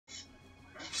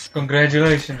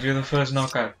Congratulations, you're the first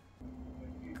knockout.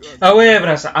 Oh wait,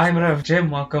 bros, I'm Rav Jim.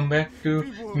 Welcome back to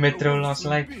Metro Last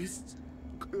Light.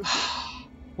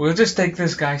 We'll just take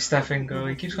this guy's stuff and go.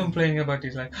 He keeps complaining about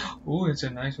his life. Oh, it's a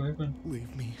nice weapon.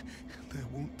 Leave me. I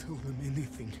won't tell them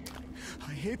anything.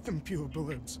 I hate them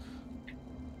purebloods.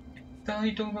 What the hell are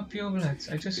you talking about purebloods?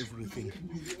 I just... Everything.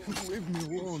 Leave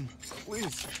me alone,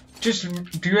 please.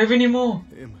 Just... Do you have any more?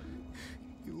 Him.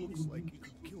 He looks like he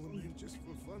could kill a man just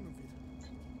for fun of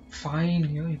it.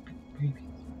 Fine, you baby.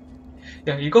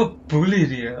 Yeah, you got bullied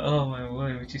here. Oh my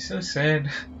word, which is so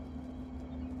sad.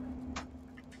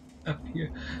 Up here.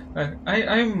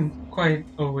 I'm quite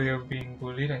aware of being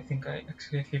bullied. I think I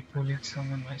accidentally bullied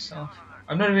someone myself.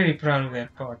 I'm not very proud of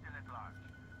that part.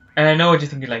 And I know what you're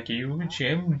thinking, like, you,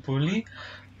 Jim, bully?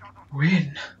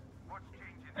 Win.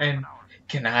 And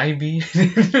can I be?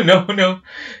 No.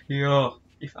 Yo,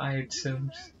 if I had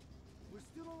SIMPS.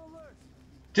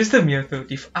 Just a mere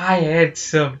thought, if I had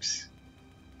SIMPS.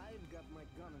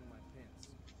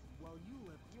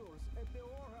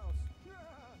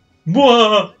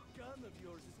 Whoa!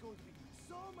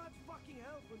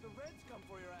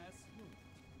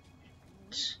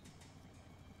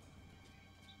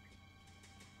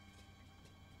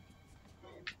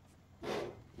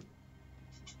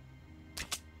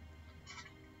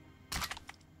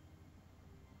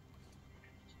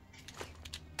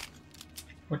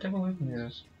 Whatever weapon it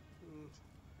is.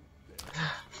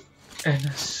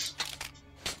 Ennis.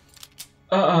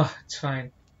 It's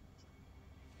fine.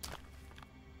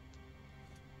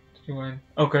 You win.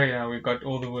 Okay, yeah, we got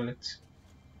all the bullets.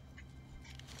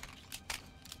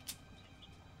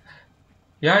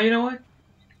 Yeah, you know what?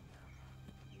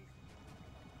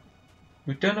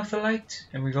 We turn off the lights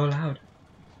and we go loud.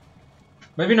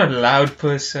 Maybe not loud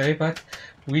per se, but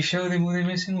we show them who they're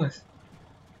messing with.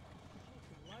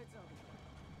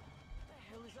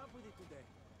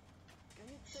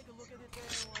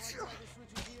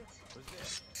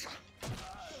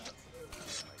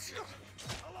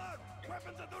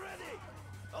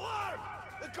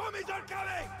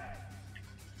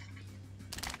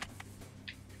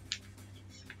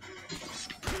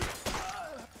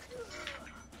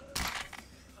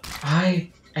 I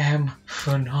am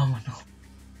phenomenal.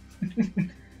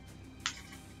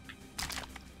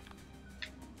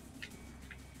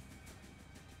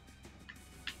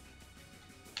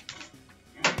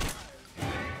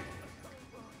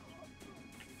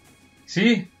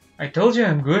 See? I told you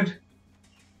I'm good.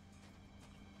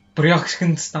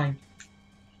 Brioxkenstein.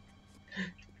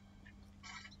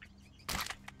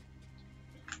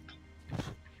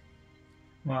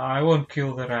 Well, I won't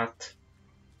kill the rat.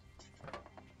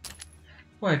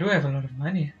 Oh, I do have a lot of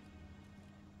money.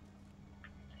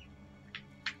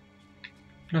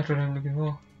 Not what I'm looking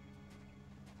for.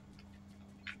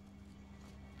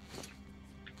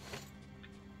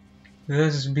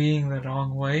 This being the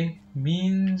wrong way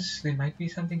means there might be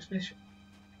something special.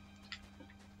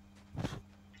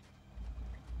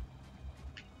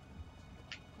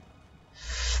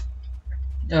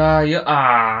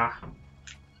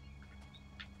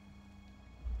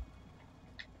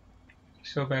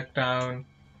 So back down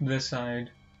this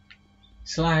side,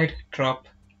 slide, drop,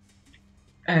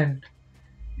 and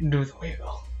do the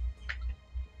wiggle.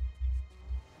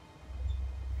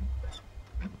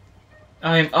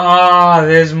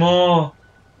 There's more.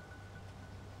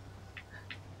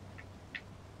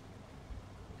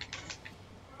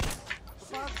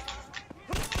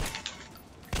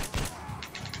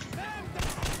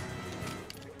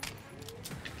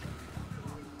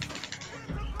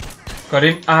 Got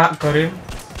him. Got him.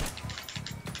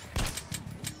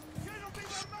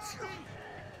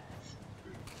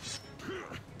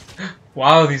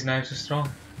 Wow, these knives are strong.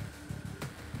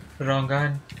 Wrong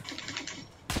gun.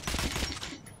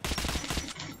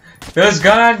 There's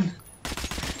gun!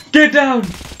 Get down!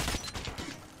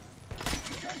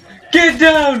 Get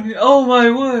down! Oh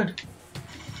my word!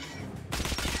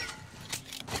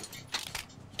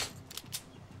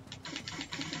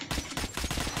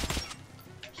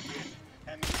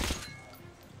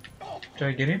 Did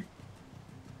I get him?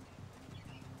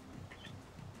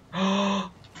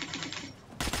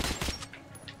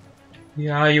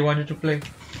 Yeah, you wanted to play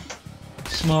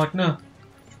smart, no?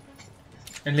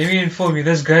 And let me inform you,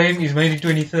 this game is made in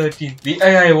 2013. The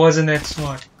AI wasn't that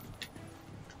smart.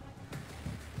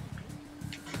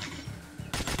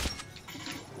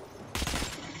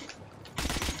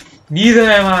 Neither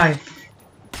am I.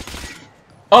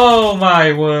 Oh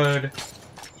my word.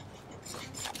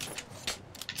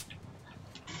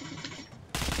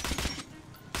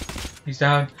 He's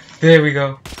down. There we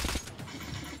go.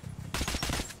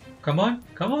 Come on,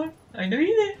 come on. I know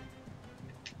you're there.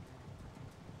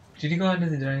 Did he go under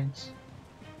the drains?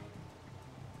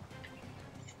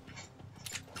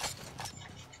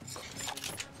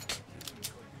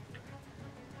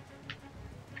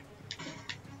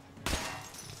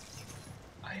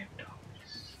 I am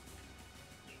darkness.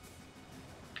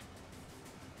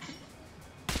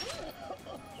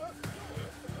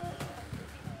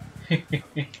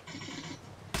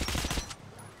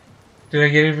 Did I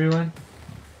get everyone?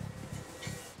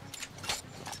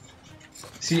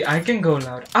 See, I can go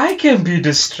loud. I can be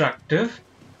destructive.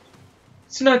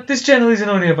 It's not. This channel isn't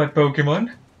only about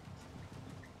Pokemon.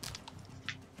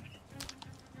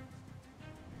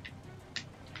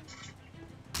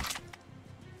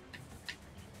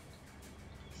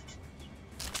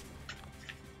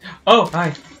 Oh,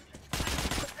 hi.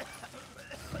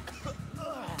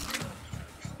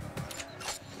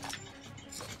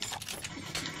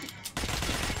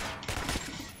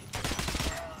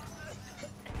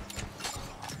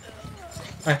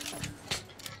 Hi.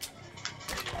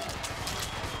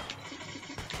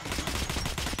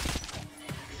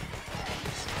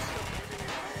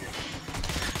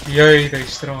 Yay, they're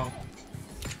strong.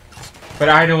 But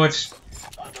I know what's.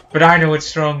 But I know what's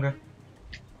stronger.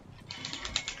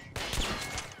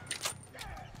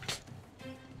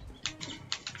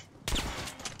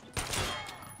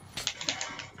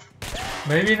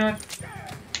 Maybe not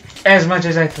as much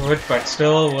as I thought, but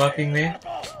still working there.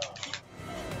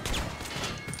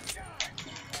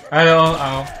 Hello,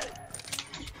 ow.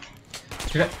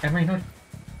 Am I not?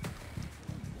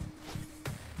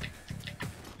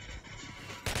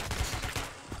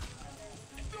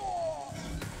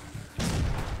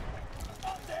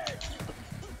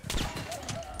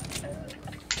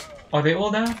 Are they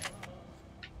all down?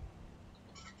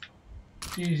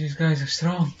 Jeez, these guys are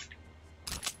strong.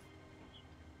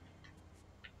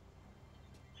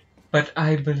 But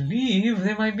I believe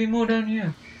there might be more down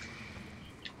here.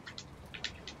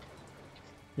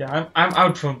 Yeah, I'm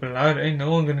out for blood. Ain't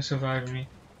no one gonna survive me.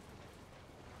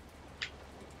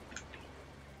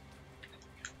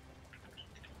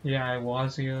 Yeah, I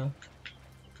was here.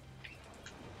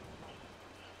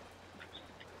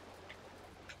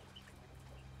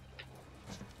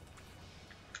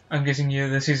 I'm guessing yeah,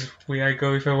 this is where I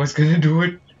go if I was gonna do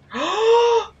it.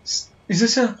 Is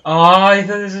this a? Oh, I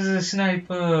thought this is a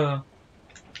sniper.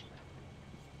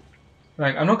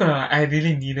 Like, I'm not gonna lie, I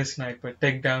really need a sniper.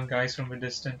 Take down guys from a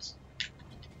distance.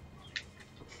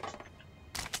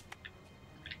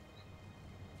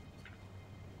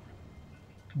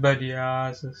 But yeah,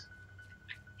 this is...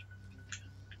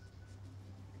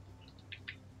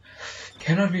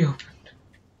 Cannot be opened.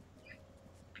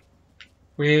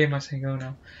 Where must I go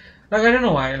now? Like, I don't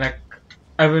know why. Like,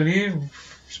 I believe...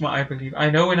 I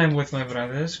know when I'm with my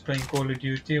brothers playing Call of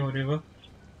Duty or whatever.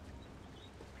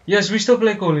 Yes, we still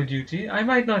play Call of Duty. I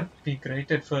might not be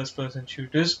great at first-person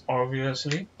shooters,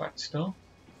 obviously, but still.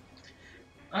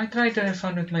 I try to have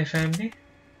fun with my family.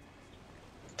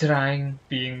 Trying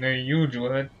being a huge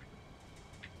word.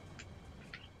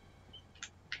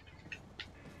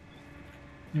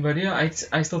 But yeah,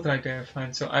 I still try to have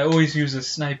fun, so I always use a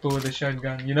sniper with a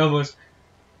shotgun. You know, almost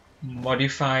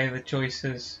modify the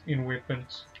choices in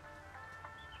weapons.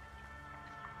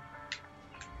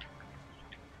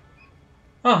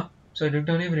 Ah, so I took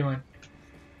down everyone.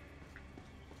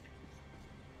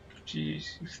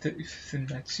 Jeez, if the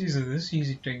Nazis are this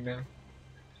easy to take down.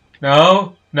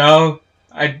 No, no,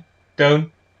 I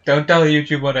don't tell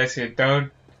YouTube what I said.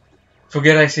 Don't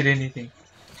forget I said anything.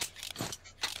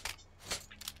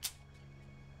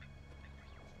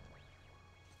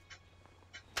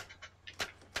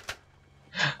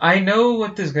 I know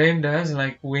what this game does.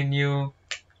 Like when you're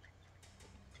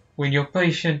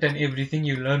patient and everything,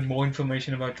 you learn more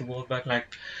information about the world. But like,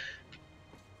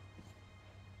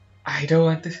 I don't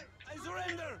want this. I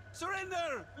surrender!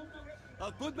 Surrender!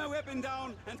 I'll put my weapon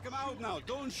down and come out now.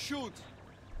 Don't shoot.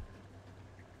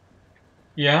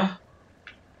 Yeah.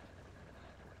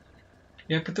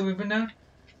 Yeah, put the weapon down.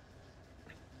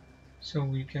 So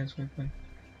weak as weapon.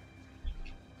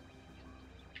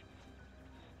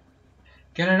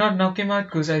 Can I not knock him out?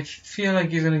 Because I feel like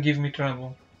he's gonna give me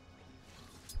trouble.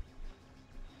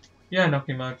 Yeah, knock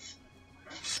him out.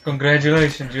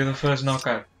 Congratulations, you're the first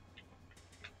knockout.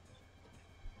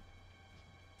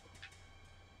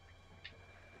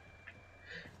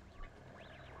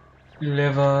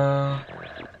 Lever.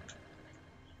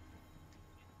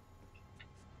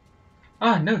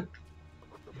 Ah, no.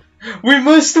 We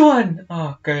missed one!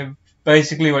 Oh, okay.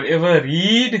 Basically, whatever.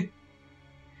 Read.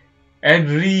 And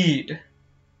read.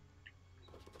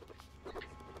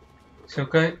 So,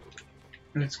 okay.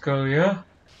 Let's go here.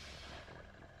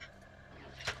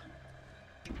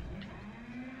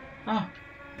 Ah.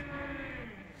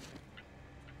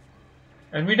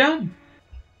 And we're done.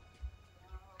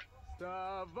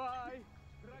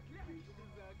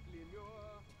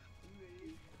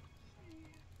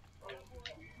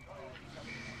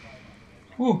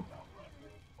 Whew.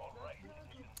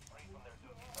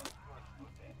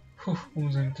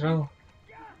 Vamos a entrar.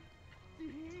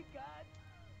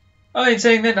 Oh, in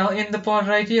saying that, I'll end the part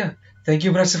right here. Thank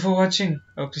you, brother, for watching.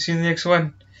 Hope to see you in the next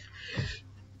one.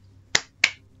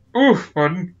 Ooh,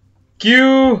 pardon.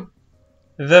 Cue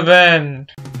the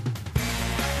band.